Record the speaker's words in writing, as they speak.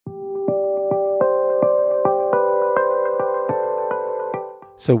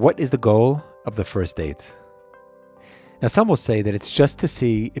So what is the goal of the first date? Now, some will say that it's just to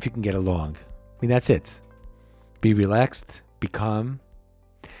see if you can get along. I mean, that's it. Be relaxed, be calm,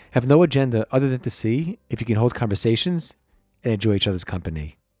 have no agenda other than to see if you can hold conversations and enjoy each other's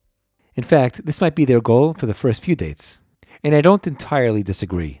company. In fact, this might be their goal for the first few dates. And I don't entirely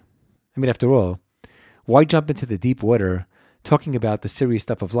disagree. I mean, after all, why jump into the deep water talking about the serious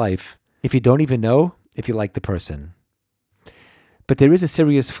stuff of life if you don't even know if you like the person? But there is a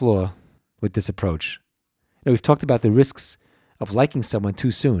serious flaw with this approach. Now, we've talked about the risks of liking someone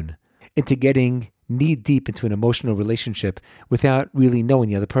too soon, into getting knee-deep into an emotional relationship without really knowing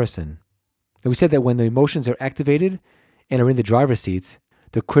the other person. And we said that when the emotions are activated and are in the driver's seat,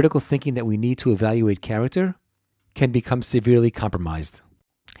 the critical thinking that we need to evaluate character can become severely compromised.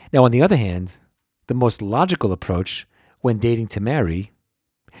 Now, on the other hand, the most logical approach when dating to marry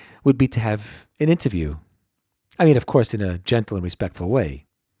would be to have an interview. I mean, of course, in a gentle and respectful way.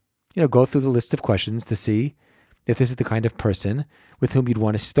 Go through the list of questions to see if this is the kind of person with whom you'd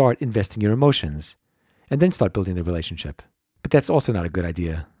want to start investing your emotions, and then start building the relationship. But that's also not a good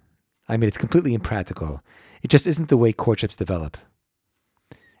idea. I mean, it's completely impractical. It just isn't the way courtships develop.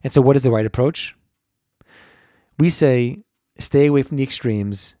 And so what is the right approach? We say stay away from the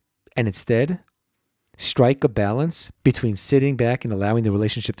extremes and instead strike a balance between sitting back and allowing the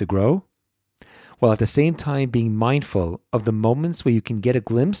relationship to grow, while at the same time being mindful of the moments where you can get a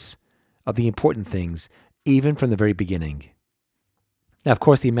glimpse of the important things, even from the very beginning. Now, of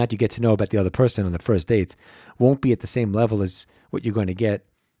course, the amount you get to know about the other person on the first date won't be at the same level as what you're going to get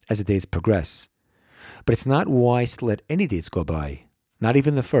as the dates progress. But it's not wise to let any dates go by, not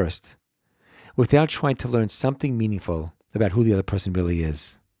even the first, without trying to learn something meaningful about who the other person really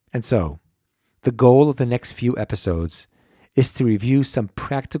is. And so, the goal of the next few episodes is to review some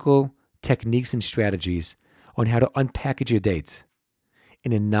practical techniques and strategies on how to unpackage your date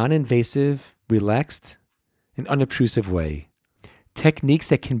in a non-invasive, relaxed, and unobtrusive way. Techniques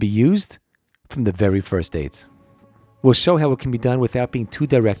that can be used from the very first date. We'll show how it can be done without being too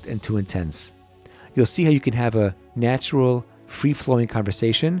direct and too intense. You'll see how you can have a natural, free-flowing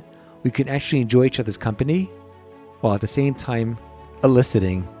conversation where you can actually enjoy each other's company while at the same time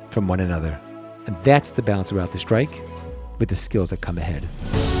eliciting from one another. And that's the balance we're out to strike with the skills that come ahead.